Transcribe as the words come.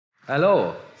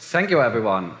Hello. Thank you,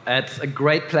 everyone. It's a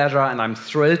great pleasure, and I'm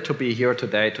thrilled to be here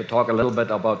today to talk a little bit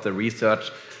about the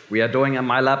research we are doing in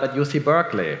my lab at UC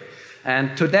Berkeley.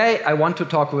 And today, I want to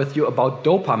talk with you about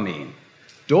dopamine.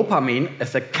 Dopamine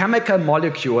is a chemical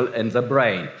molecule in the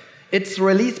brain. It's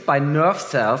released by nerve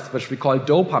cells, which we call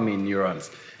dopamine neurons,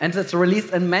 and it's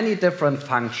released in many different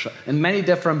functions, in many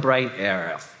different brain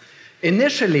areas.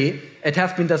 Initially, it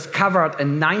has been discovered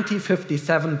in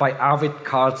 1957 by Arvid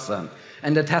Carlsson,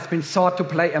 and it has been thought to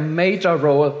play a major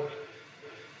role.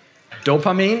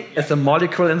 Dopamine is a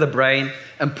molecule in the brain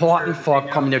important for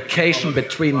communication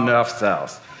between nerve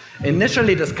cells.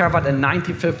 Initially discovered in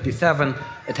 1957,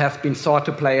 it has been thought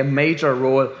to play a major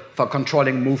role for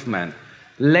controlling movement.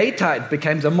 Later, it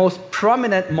became the most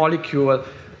prominent molecule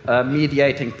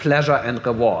mediating pleasure and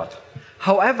reward.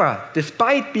 However,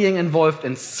 despite being involved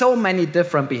in so many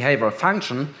different behavioral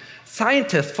functions,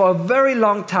 scientists for a very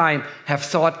long time have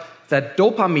thought that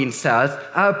dopamine cells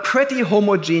are a pretty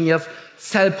homogeneous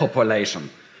cell population.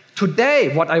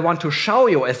 Today, what I want to show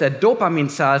you is that dopamine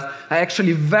cells are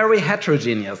actually very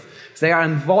heterogeneous. They are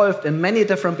involved in many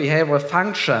different behavioral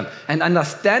functions, and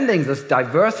understanding this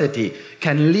diversity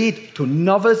can lead to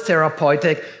novel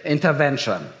therapeutic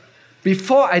intervention.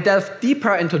 Before I delve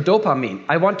deeper into dopamine,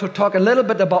 I want to talk a little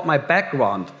bit about my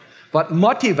background, what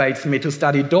motivates me to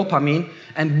study dopamine,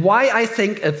 and why I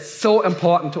think it's so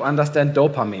important to understand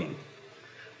dopamine.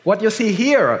 What you see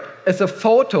here is a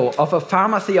photo of a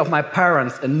pharmacy of my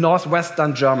parents in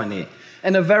northwestern Germany,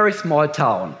 in a very small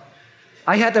town.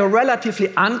 I had a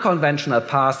relatively unconventional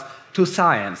path to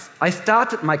science. I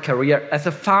started my career as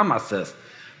a pharmacist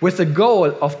with the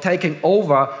goal of taking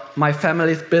over my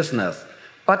family's business.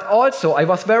 But also, I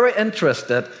was very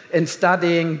interested in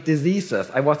studying diseases.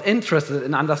 I was interested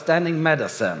in understanding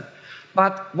medicine.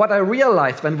 But what I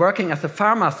realized when working as a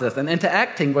pharmacist and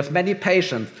interacting with many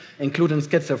patients, including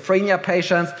schizophrenia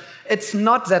patients, it's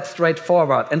not that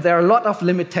straightforward. And there are a lot of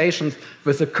limitations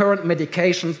with the current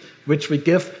medications which we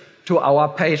give to our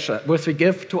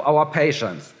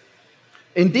patients.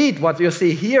 Indeed, what you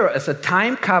see here is a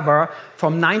time cover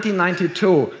from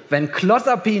 1992 when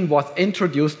clozapine was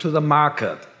introduced to the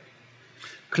market.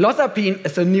 Clozapine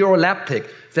is a neuroleptic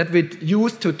that we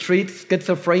use to treat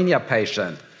schizophrenia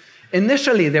patients.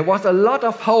 Initially, there was a lot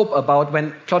of hope about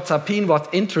when clozapine was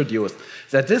introduced,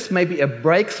 that this may be a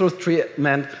breakthrough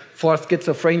treatment for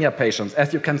schizophrenia patients,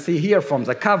 as you can see here from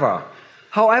the cover.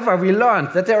 However, we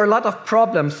learned that there are a lot of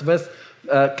problems with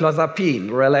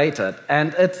clozapine related,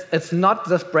 and it's not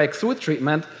this breakthrough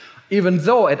treatment. Even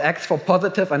though it acts for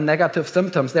positive and negative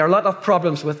symptoms, there are a lot of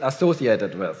problems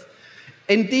associated with.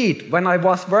 Indeed, when I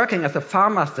was working as a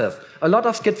pharmacist, a lot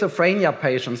of schizophrenia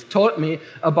patients told me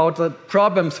about the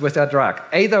problems with their drug,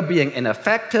 either being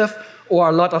ineffective or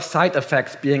a lot of side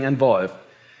effects being involved.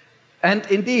 And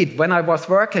indeed, when I was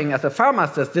working as a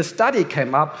pharmacist, this study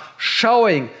came up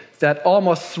showing that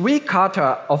almost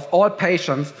 3/4 of all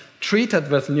patients treated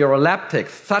with neuroleptics,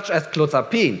 such as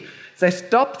clozapine, they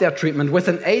stopped their treatment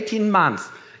within 18 months,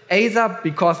 either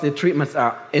because the treatments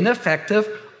are ineffective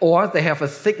or they have a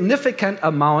significant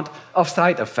amount of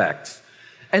side effects.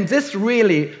 And this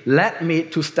really led me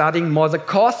to studying more the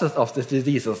causes of these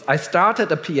diseases. I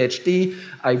started a PhD,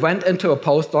 I went into a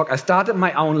postdoc, I started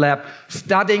my own lab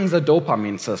studying the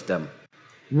dopamine system.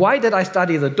 Why did I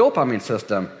study the dopamine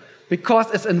system? Because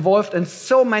it's involved in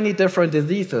so many different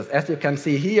diseases, as you can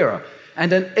see here.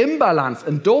 And an imbalance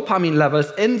in dopamine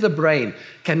levels in the brain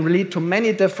can lead to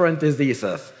many different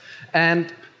diseases.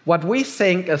 And what we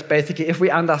think is basically, if we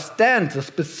understand the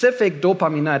specific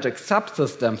dopaminergic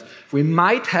subsystems, we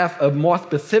might have a more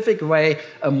specific way,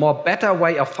 a more better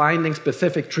way of finding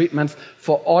specific treatments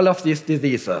for all of these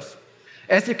diseases.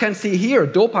 As you can see here,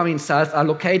 dopamine cells are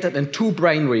located in two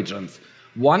brain regions.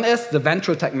 One is the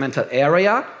ventral tegmental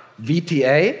area,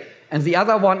 VTA, and the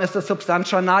other one is the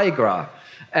substantia nigra.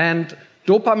 And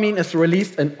dopamine is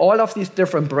released in all of these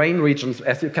different brain regions,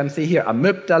 as you can see here,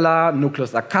 amygdala,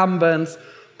 nucleus accumbens,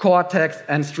 cortex,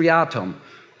 and striatum.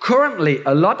 Currently,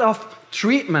 a lot of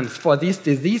treatments for these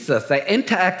diseases, they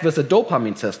interact with the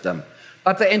dopamine system,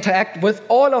 but they interact with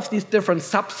all of these different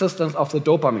subsystems of the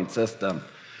dopamine system.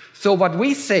 So what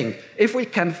we think, if we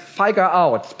can figure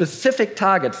out specific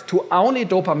targets to only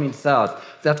dopamine cells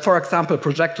that, for example,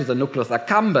 project to the nucleus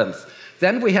accumbens,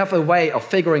 then we have a way of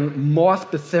figuring more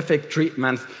specific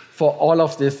treatments for all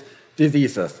of these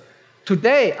diseases.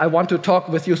 Today, I want to talk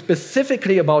with you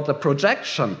specifically about the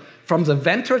projection from the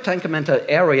ventral tegmental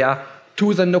area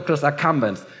to the nucleus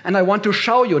accumbens. And I want to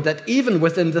show you that even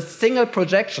within the single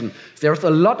projection, there's a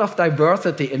lot of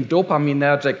diversity in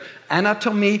dopaminergic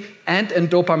anatomy and in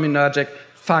dopaminergic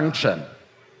function.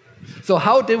 So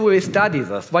how do we study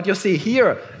this? What you see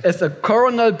here is a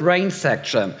coronal brain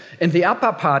section. In the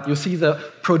upper part, you see the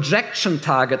projection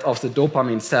target of the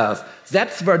dopamine cells.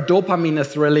 That's where dopamine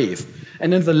is released.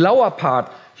 And in the lower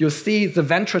part, you see the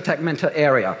ventral tegmental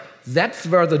area. That's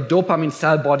where the dopamine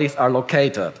cell bodies are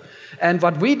located. And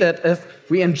what we did is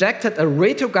we injected a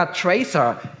retrograde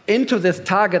tracer into this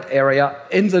target area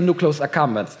in the nucleus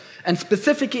accumbens, and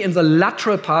specifically in the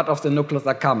lateral part of the nucleus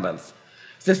accumbens.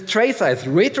 This tracer is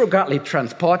retrogradely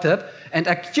transported and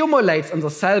accumulates in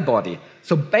the cell body.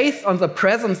 So based on the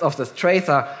presence of this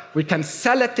tracer, we can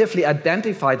selectively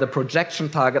identify the projection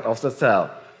target of the cell.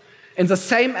 In the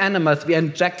same animals, we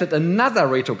injected another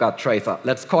retrograde tracer,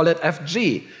 let's call it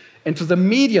FG, into the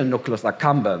medial nucleus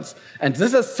accumbens. And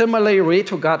this is similarly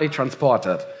retrogradely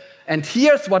transported. And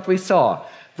here's what we saw.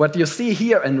 What you see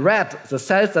here in red, the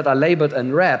cells that are labeled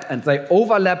in red, and they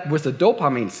overlap with the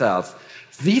dopamine cells,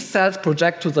 these cells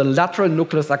project to the lateral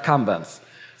nucleus accumbens.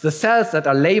 The cells that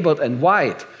are labeled in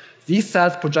white, these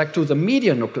cells project to the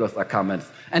medial nucleus accumbens.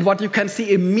 And what you can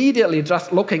see immediately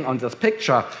just looking on this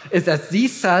picture is that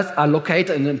these cells are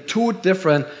located in two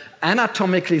different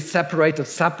anatomically separated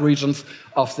subregions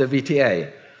of the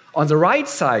VTA. On the right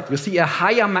side, you see a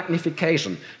higher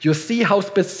magnification. You see how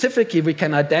specifically we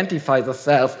can identify the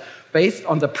cells based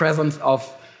on the presence of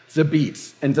the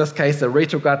beads, in this case, the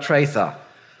retrograde tracer.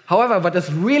 However, what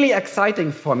is really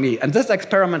exciting for me, and these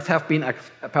experiments have been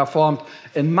performed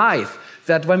in mice,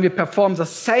 that when we perform the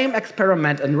same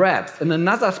experiment in rats, in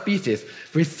another species,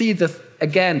 we see this,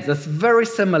 again, this very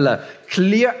similar,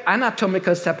 clear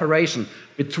anatomical separation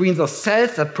between the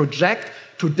cells that project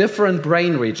to different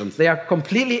brain regions. They are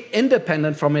completely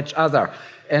independent from each other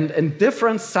and in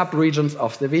different subregions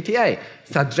of the VTA,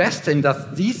 suggesting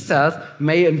that these cells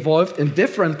may involve in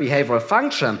different behavioral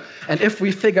function. And if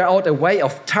we figure out a way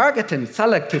of targeting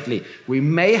selectively, we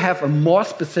may have a more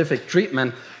specific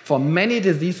treatment for many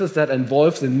diseases that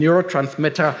involve the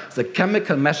neurotransmitter, the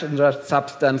chemical messenger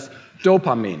substance,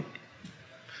 dopamine.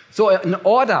 So in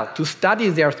order to study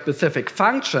their specific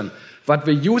function, what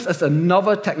we use is a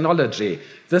novel technology.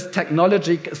 This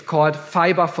technology is called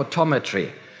fiber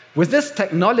photometry. With this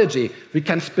technology, we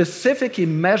can specifically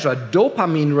measure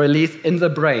dopamine release in the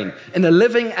brain in a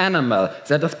living animal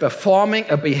that is performing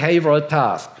a behavioral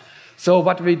task. So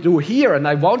what we do here, and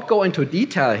I won't go into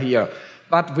detail here,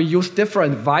 but we use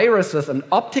different viruses and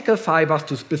optical fibers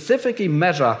to specifically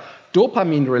measure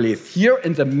dopamine release here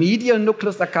in the medial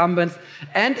nucleus accumbens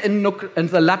and in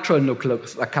the lateral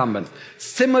nucleus accumbens,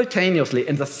 simultaneously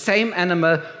in the same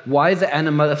animal while the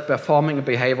animal is performing a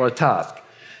behavioral task.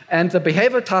 And the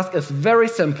behavioral task is very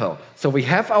simple. So we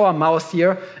have our mouse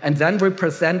here, and then we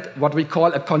present what we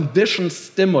call a conditioned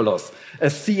stimulus, a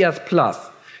CS+.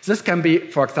 This can be,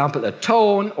 for example, a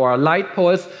tone or a light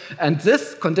pulse, and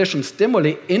this conditioned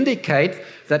stimuli indicates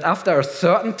that after a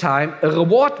certain time, a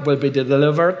reward will be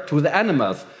delivered to the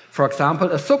animals. For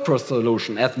example, a sucrose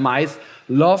solution, as mice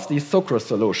love the sucrose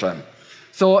solution.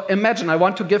 So imagine, I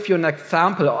want to give you an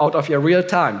example out of your real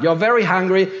time. You're very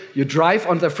hungry, you drive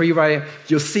on the freeway,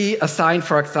 you see a sign,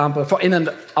 for example, for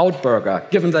In-N-Out Burger,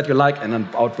 given that you like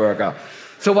In-N-Out Burger.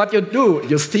 So what you do,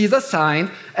 you see the sign,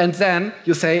 and then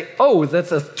you say, oh,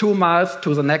 this is 2 miles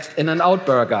to the next In-N-Out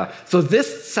Burger. So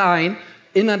this sign,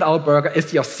 In-N-Out Burger,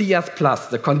 is your CS+,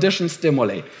 the conditioned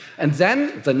stimuli. And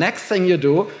then the next thing you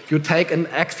do, you take an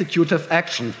executive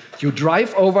action. You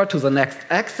drive over to the next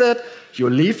exit, you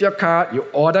leave your car, you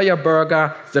order your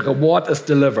burger, the reward is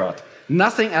delivered.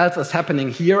 Nothing else is happening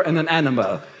here in an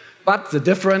animal. But the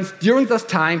difference, during this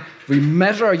time, we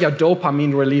measure your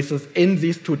dopamine releases in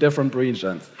these two different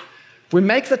regions. We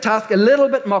make the task a little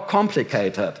bit more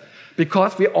complicated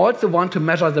because we also want to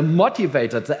measure the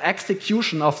motivated, the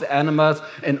execution of the animals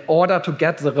in order to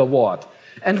get the reward.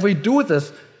 And we do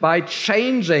this by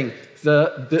changing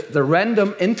the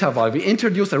random interval. We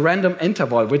introduce a random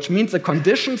interval, which means the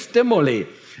conditioned stimuli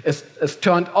is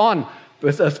turned on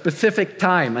with a specific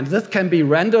time. And this can be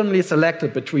randomly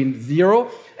selected between 0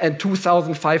 and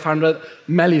 2,500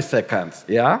 milliseconds.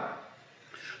 Yeah?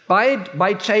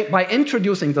 By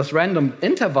introducing this random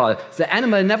interval, the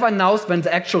animal never knows when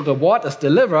the actual reward is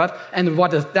delivered, and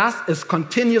what it does is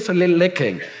continuously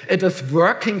licking. It is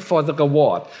working for the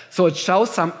reward. So it shows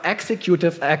some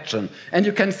executive action. And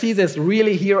you can see this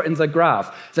really here in the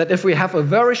graph, that if we have a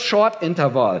very short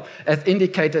interval, as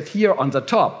indicated here on the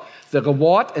top, the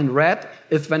reward in red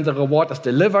is when the reward is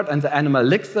delivered and the animal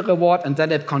licks the reward and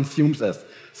then it consumes it.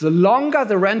 The longer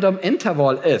the random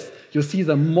interval is, you see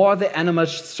the more the animal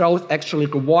shows actually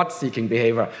reward-seeking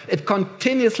behavior. It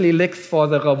continuously looks for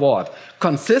the reward,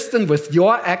 consistent with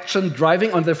your action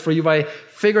driving on the freeway,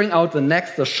 figuring out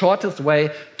the shortest way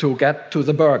to get to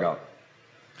the burger.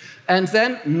 And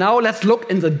then now let's look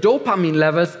in the dopamine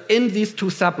levels in these two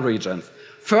subregions.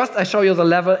 First, I show you the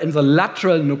level in the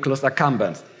lateral nucleus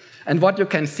accumbens. And what you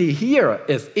can see here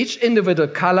is each individual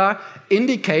color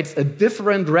indicates a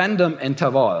different random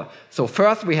interval. So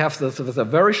first we have this with a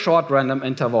very short random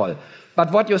interval.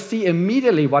 But what you see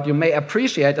immediately, what you may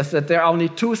appreciate, is that there are only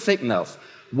two signals.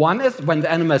 One is when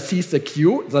the animal sees the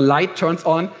cue, the light turns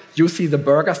on, you see the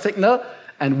burger signal.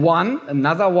 And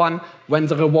another one, when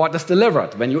the reward is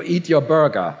delivered, when you eat your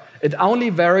burger. It only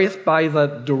varies by the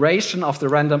duration of the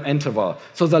random interval.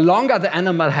 So the longer the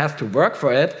animal has to work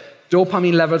for it,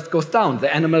 dopamine levels goes down.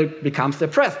 The animal becomes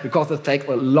depressed because it takes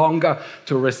longer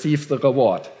to receive the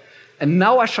reward. And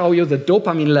now I show you the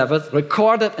dopamine levels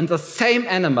recorded in the same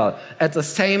animal at the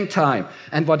same time.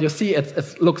 And what you see,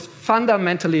 it looks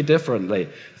fundamentally differently.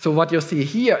 So what you see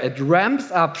here, it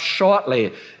ramps up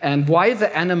shortly. And while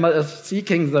the animal is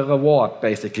seeking the reward,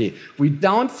 basically, we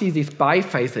don't see this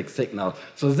biphasic signal.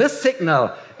 So this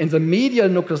signal in the medial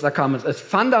nucleus accumbens is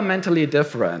fundamentally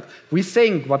different.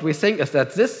 What we think is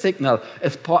that this signal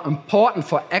is important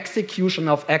for execution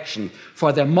of action,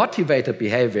 for their motivated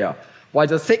behavior. While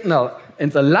the signal in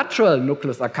the lateral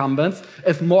nucleus accumbens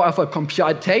is more of a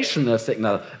computational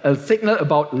signal, a signal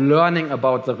about learning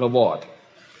about the reward.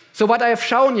 So what I have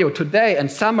shown you today in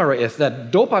summary is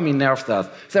that dopamine nerve cells,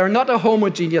 they are not a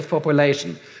homogeneous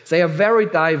population. They are very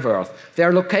diverse. They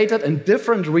are located in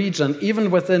different regions,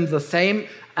 even within the same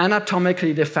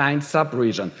anatomically defined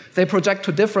subregion. They project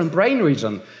to different brain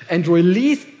regions, and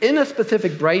release in a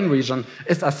specific brain region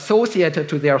is associated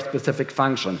to their specific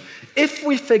function. If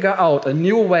we figure out a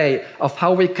new way of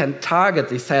how we can target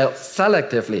these cells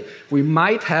selectively, we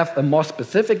might have a more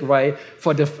specific way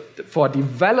for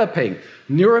developing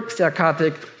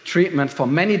neuropsychotic treatment for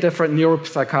many different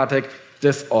neuropsychotic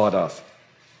disorders.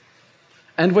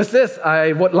 And with this,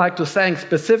 I would like to thank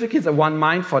specifically the One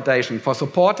Mind Foundation for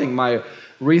supporting my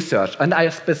research. And I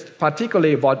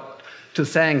particularly want to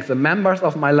thank the members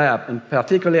of my lab, and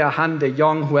particularly Han de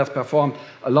Jong, who has performed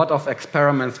a lot of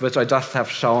experiments which I just have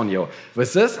shown you.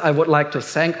 With this, I would like to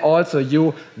thank also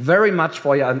you very much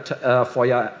for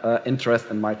your interest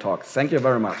in my talk. Thank you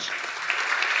very much.